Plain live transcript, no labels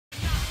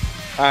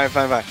Alright,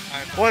 fine.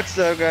 What's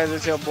up, guys?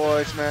 It's your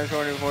boy Smash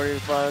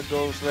 4045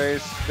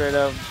 Ghostface, straight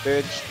up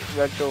bitch,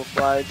 retro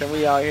flights, and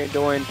we out here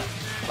doing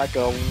like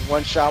a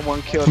one shot,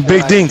 one kill.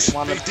 Big dings.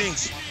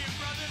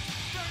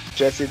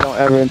 Jesse, don't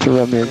ever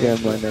interrupt me again,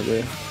 my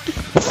nigga.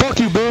 Fuck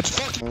you,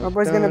 bitch. My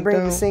boy's gonna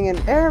bring you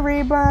singing,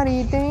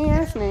 everybody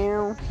dance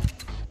now.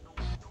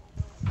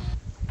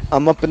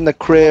 I'm up in the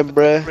crib,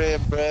 bruh.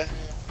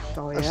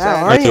 Oh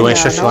yeah, are you now?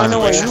 Now I know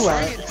where you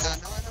at.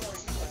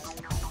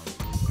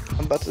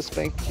 I'm about to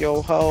spank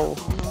yo hoe.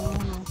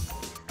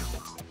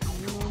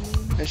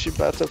 And she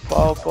about to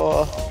fall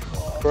for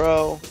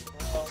bro.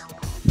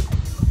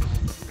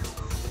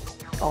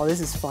 Oh, this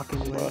is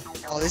fucking lit.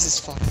 Oh, this is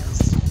fucking.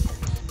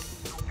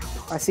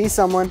 I see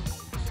someone.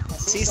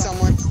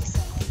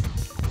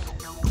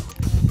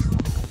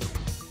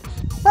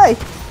 Hey!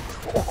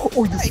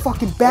 Oh, you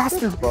fucking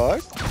bastard!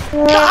 Fuck?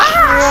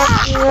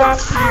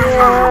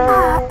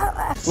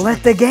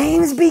 Let the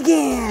games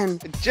begin!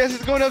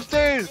 Jesse's going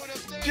upstairs!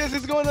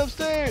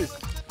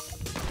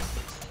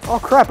 Oh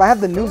crap, I have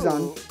the news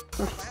on.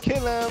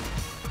 Kill him!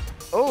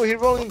 Oh, he's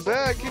rolling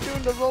back. He's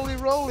doing the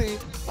rolly.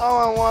 Oh,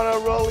 I want a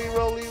rolly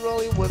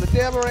with a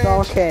Damarang.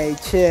 Okay,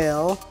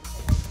 chill.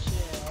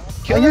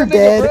 Kill you're that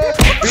dead.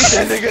 Nigga, beat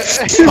that nigga.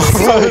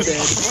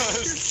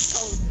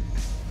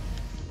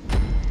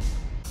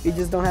 You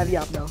just don't have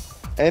Yop though.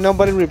 Ain't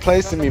nobody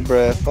replacing me,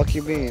 bruh. Fuck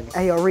you mean?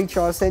 Hey, yo,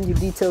 Retro, I'll send you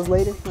details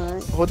later.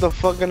 Alright. What the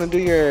fuck gonna do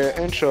your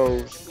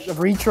intros?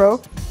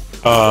 Retro?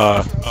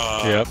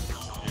 Yep.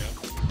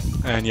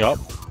 And yup.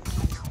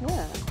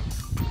 Yeah.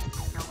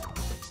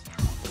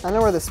 I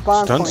know where the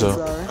spawn points are.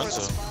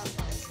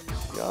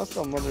 Y'all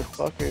some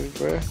motherfuckers,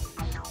 bruh.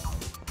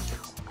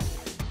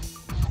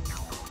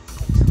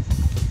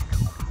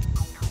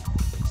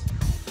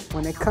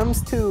 When it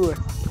comes to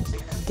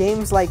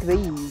games like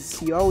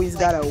these, you always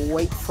gotta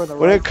wait for the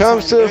When right it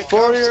comes time. to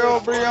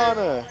 40-year-old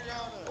Brianna,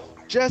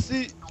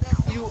 Jesse,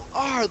 you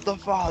are the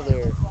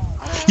father.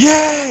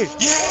 Yay!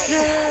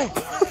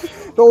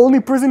 The only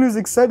person who's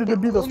excited to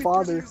be the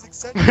father.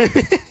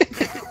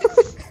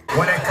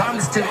 When it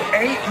comes to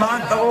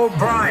 8-month-old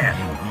Brian,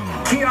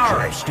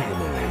 Kiara,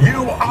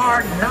 you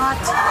are not.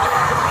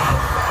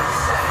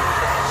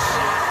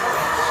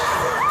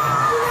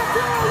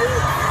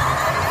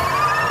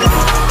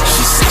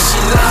 She said she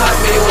love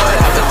me,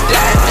 whatever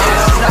that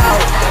is now.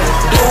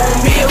 Do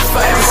me a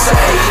favor,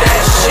 say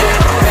that shit.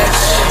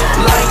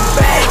 Like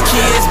bad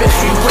kids, bitch,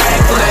 we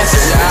reckless,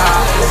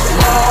 yeah.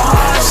 More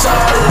hearts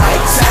are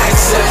like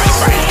taxes.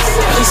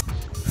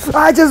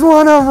 I just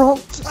wanna roll.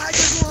 What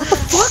the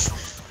fuck?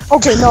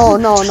 Okay, no.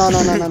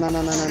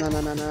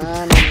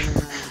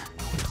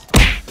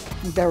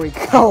 There we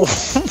go.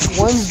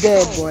 One's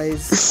dead,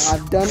 boys.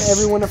 I've done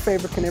everyone a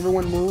favor. Can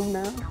everyone move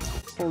now?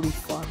 Holy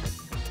fuck.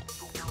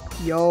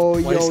 Yo.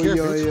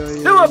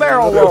 Do a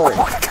barrel roll.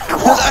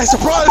 I'm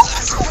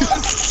surprised.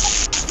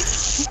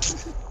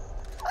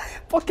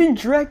 Fucking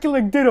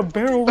Dracula did a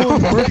barrel roll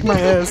and worked my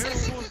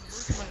ass.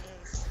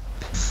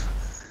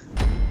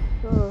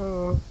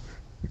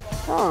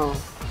 Oh.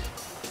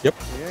 Yep.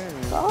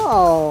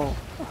 Oh.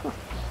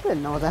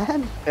 Didn't know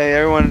that. Hey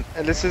everyone,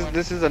 this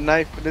is a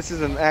knife. This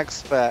is an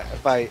axe fight.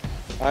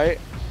 All right,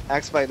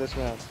 axe fight this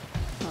round.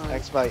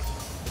 Axe fight.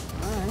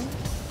 All right.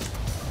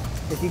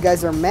 If you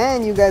guys are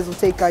men, you guys will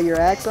take out your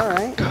axe. All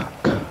right.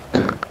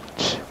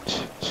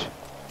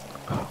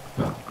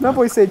 That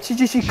boy said chi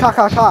ka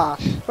ka ka.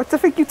 What the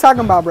fuck you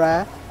talking about,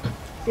 bruh?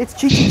 It's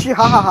chi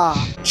ha ha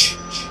ha.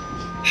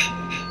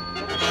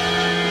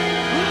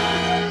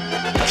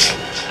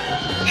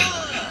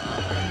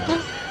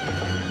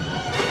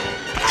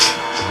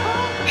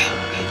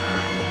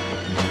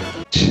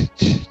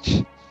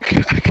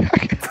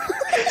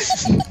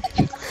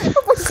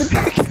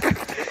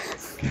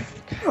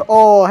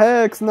 Oh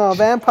hex no,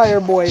 vampire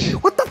boy.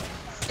 What the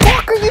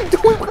fuck are you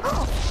doing?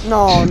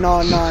 No.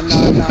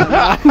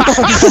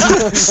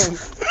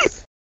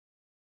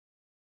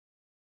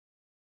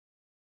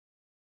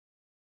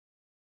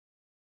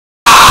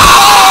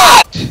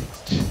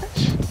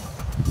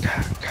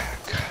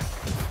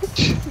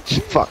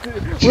 Fuck.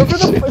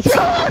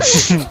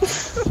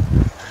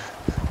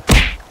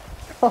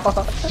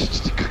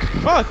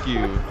 Fuck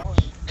you.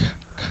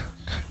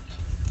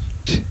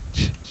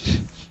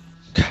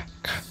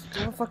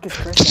 What the fuck is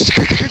Chris?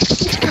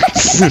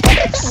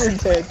 You're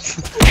dead.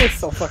 You're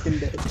so fucking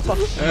dead. Fuck.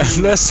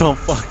 That's some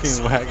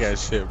fucking whack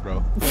ass shit,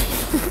 bro.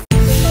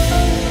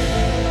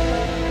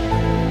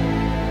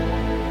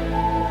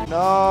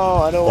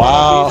 No, I don't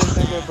Wow. want to be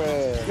this nigga,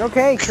 bruh.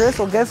 Okay, Chris,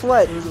 well guess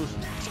what?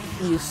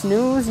 You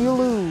snooze, you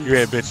lose.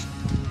 You're a bitch.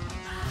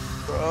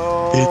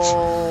 Bro.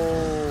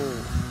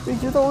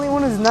 Dude, you're the only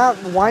one who's not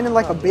whining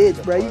like a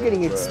bitch, bro. You're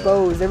getting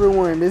exposed.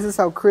 Everyone, this is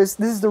how Chris,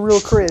 this is the real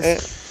Chris.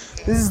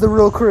 This is the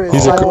real Chris.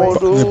 He's by the way.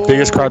 the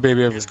biggest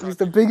crybaby ever. He's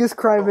the biggest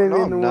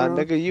crybaby in the Nah, world.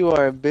 nigga, you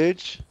are a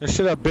bitch.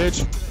 Shut up,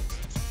 bitch.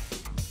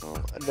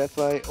 That's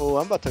like, oh,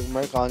 I'm about to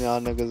murk on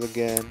y'all niggas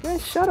again. Man,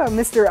 shut up,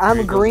 Mr. I'm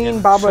Here he goes green,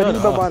 again. Baba Shut Dee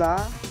up.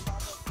 Baba.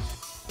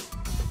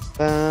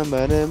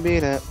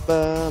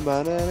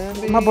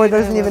 My boy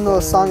doesn't even know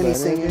the song and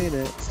he's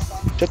singing.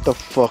 Shut the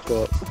fuck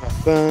up.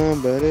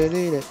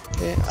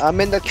 I'm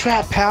in the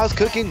trap house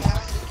cooking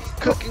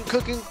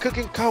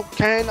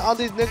cocaine. All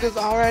these niggas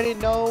already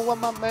know what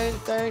my main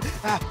thing.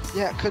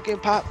 Yeah, cooking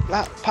pop,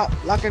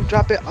 lock and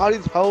drop it. All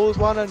these hoes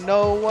wanna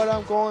know what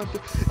I'm going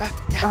through.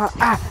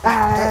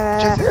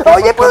 Oh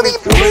yeah, buddy,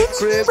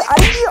 please.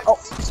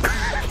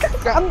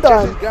 I'm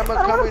done. I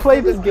don't want to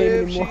play this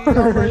game anymore. She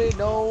already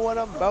know what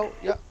I'm about.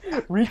 Yeah.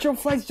 Retro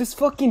Flights just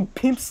fucking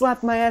pimp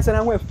slapped my ass, and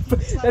I went.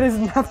 That is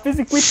not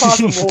physically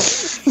possible.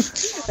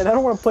 And I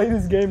don't want to play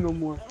this game no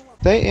more.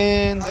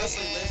 Satan.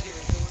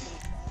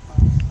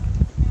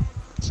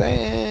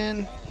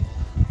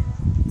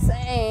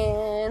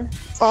 Satan.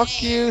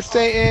 Fuck you,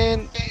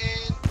 Satan.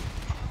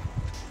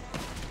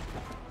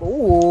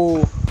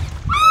 Ooh.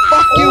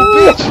 Fuck you,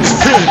 bitch.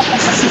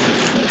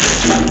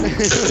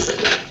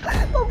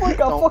 Oh my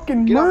god,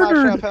 fucking Get murdered.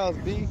 out my trap house,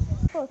 B.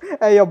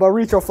 Hey yo, but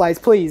Retro Flights,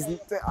 please.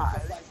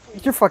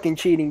 You're fucking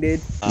cheating,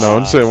 dude. No,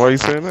 I'm saying, why are you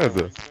saying that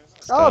though?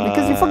 Oh,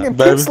 because you fucking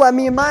baby. pimp slapped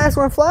me and my ass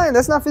went flying.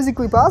 That's not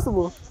physically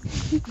possible.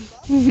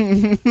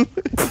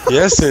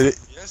 Yes, it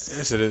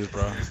is,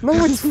 bro.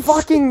 No, it's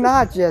fucking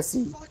not,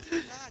 Jesse.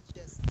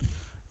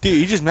 Dude,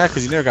 you just mad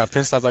because you never got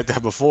pin slapped like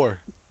that before.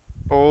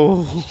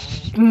 Oh.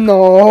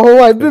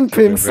 No, I've been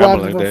pimp grandma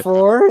slapped like that.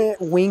 before.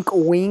 Wink,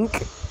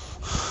 wink.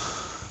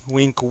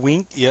 Wink,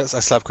 wink. Yes, I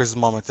slapped Chris's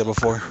mom like that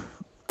before.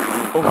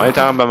 Why you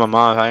talking about my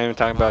mom? I ain't even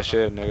talking about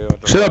shit, nigga.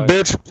 What the Shut up, fuck?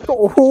 bitch.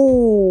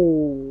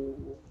 Oh.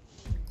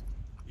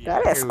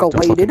 That Don't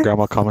fucking escalated.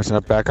 grandma comments in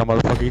the back. I'm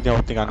motherfucker. You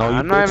don't think I know you,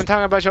 I'm not even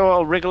talking about your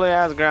old wriggly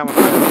ass grandma.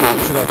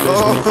 Shut up,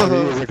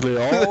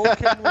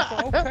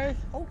 bitch.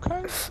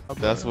 Okay.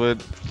 That's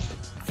what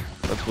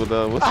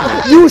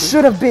what's You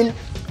should have been.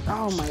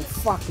 Oh my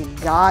fucking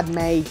god,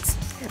 mate.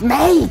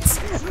 Mate!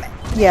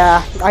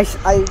 Yeah, I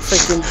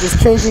freaking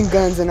just changing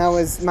guns and I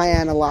was my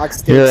analog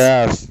sticks. Your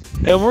ass.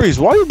 Hey, Maurice,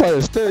 why you by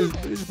the stairs?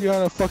 It's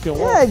behind a fucking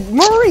wall. Yeah,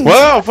 Maurice!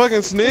 Wow,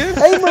 fucking sniff.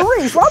 Hey,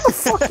 Maurice, why the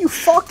fuck you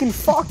fucking,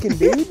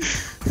 dude?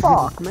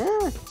 Fuck,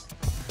 man.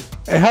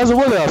 Hey, how's the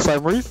weather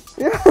outside, Maurice?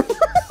 Yeah.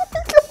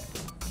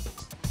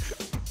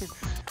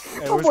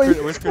 Hey, My where's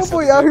boy, Chris my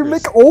boy at? out here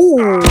Where's making. Chris?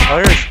 Oh! Oh,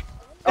 here's.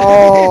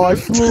 Oh,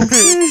 slow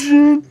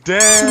vision.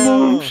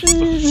 Damn.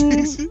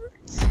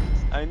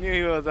 I knew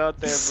he was out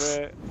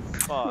there, bro.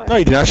 Fuck. No,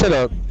 you did not. Shut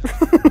up.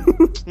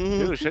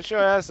 Dude, shut your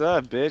ass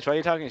up, bitch. Why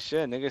you talking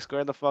shit? Nigga,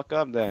 square the fuck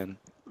up then.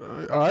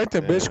 Alright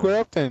then, bitch. Square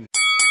up then.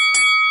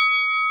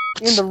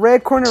 In the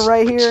red corner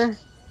right here,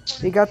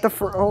 we got the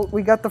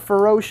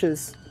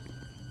ferocious.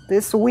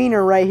 This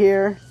wiener right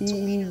here,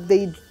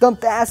 they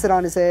dumped acid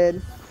on his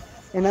head,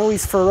 and now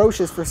he's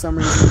ferocious for some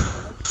reason.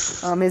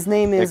 His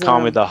name is. They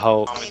call me the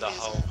Hulk.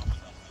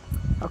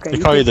 Okay. They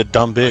call you the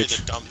dumb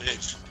bitch.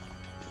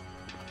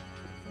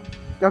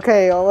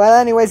 Okay. Well,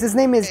 anyways, his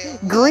name is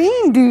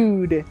Green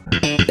Dude.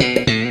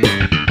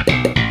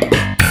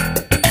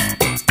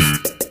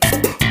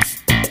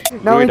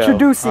 Now Weirdo.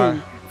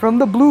 introducing from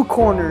the blue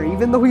corner,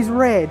 even though he's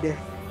red,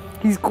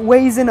 he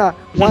weighs in a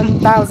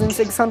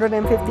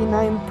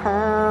 1,659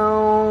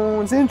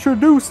 pounds.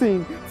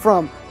 Introducing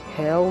from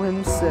hell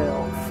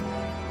himself,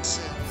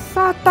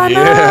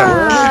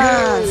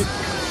 Satanas!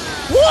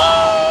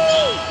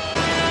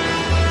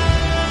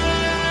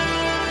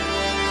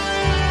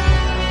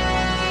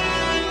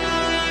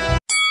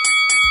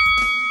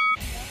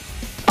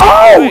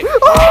 Oh!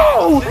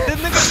 Oh!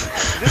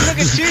 This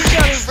nigga cheat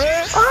shotting, bro.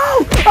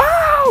 Oh!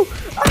 Oh!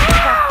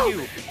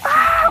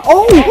 Oh!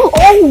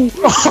 Oh!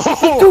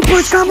 Oh!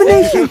 Two-punch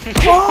combination!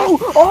 Oh!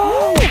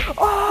 Oh!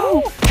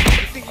 Oh!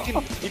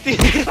 You think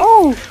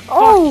Oh!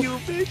 Oh! you,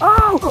 bitch?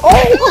 Oh!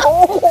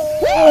 Oh!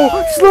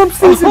 Oh! Slump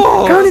season!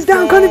 Count it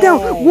down!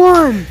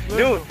 1,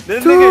 Dude,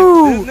 this 2,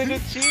 nigga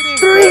cheating.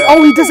 3!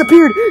 Oh, he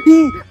disappeared!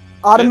 He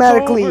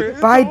automatically, over, it's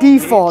by over.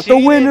 default, He the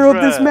winner cheated,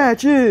 of this bruh.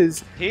 match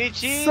is He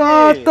cheated.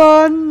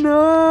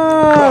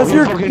 Satanas!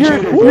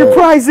 Your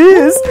prize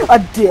is a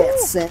death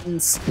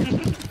sentence.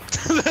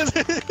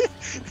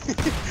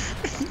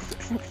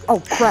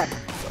 Oh crap!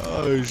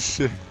 Oh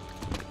shit.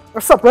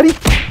 What's up, buddy?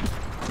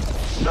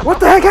 What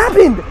the heck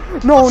happened?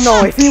 No,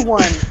 if he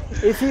won.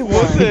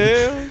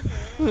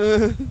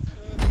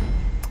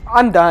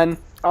 I'm done.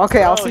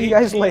 Okay, I'll see you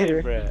guys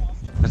later.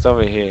 It's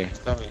over here.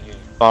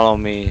 Follow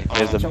me.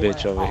 There's a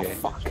bitch over Oh here.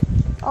 fuck.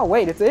 Oh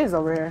wait, it is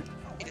over here.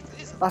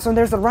 Last one,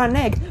 there's the rotten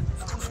egg.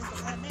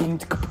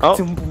 Oh,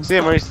 see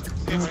ya, Maurice.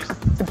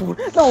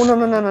 No.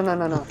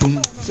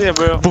 See ya,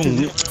 bro.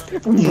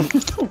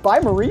 Bye,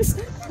 Maurice.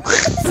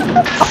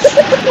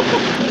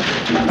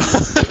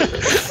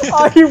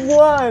 Oh, he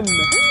won.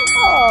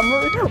 Oh,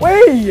 Maurice.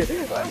 Wait.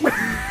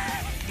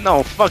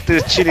 No, fuck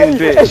this cheating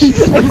bitch. Hey,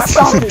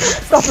 stop it.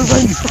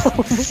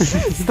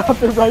 Stop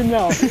it right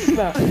now.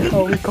 Stop it right now.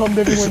 Oh, we calmed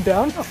everyone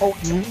down. Oh,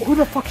 who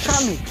the fuck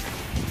shot me?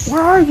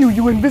 Where are you,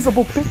 you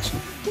invisible bitch?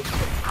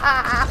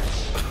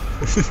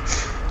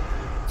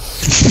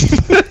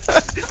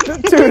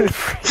 Dude,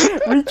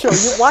 Richo,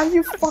 why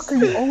the fuck are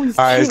you always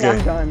Alright, it's cheating? game.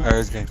 I'm done. Alright,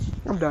 it's game.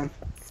 I'm done.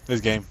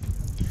 It's game.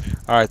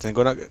 Alright then,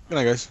 good night,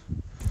 guys.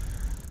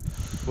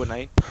 Good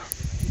night.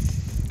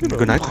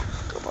 Good night.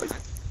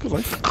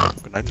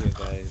 Good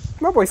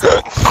night. My boy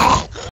said.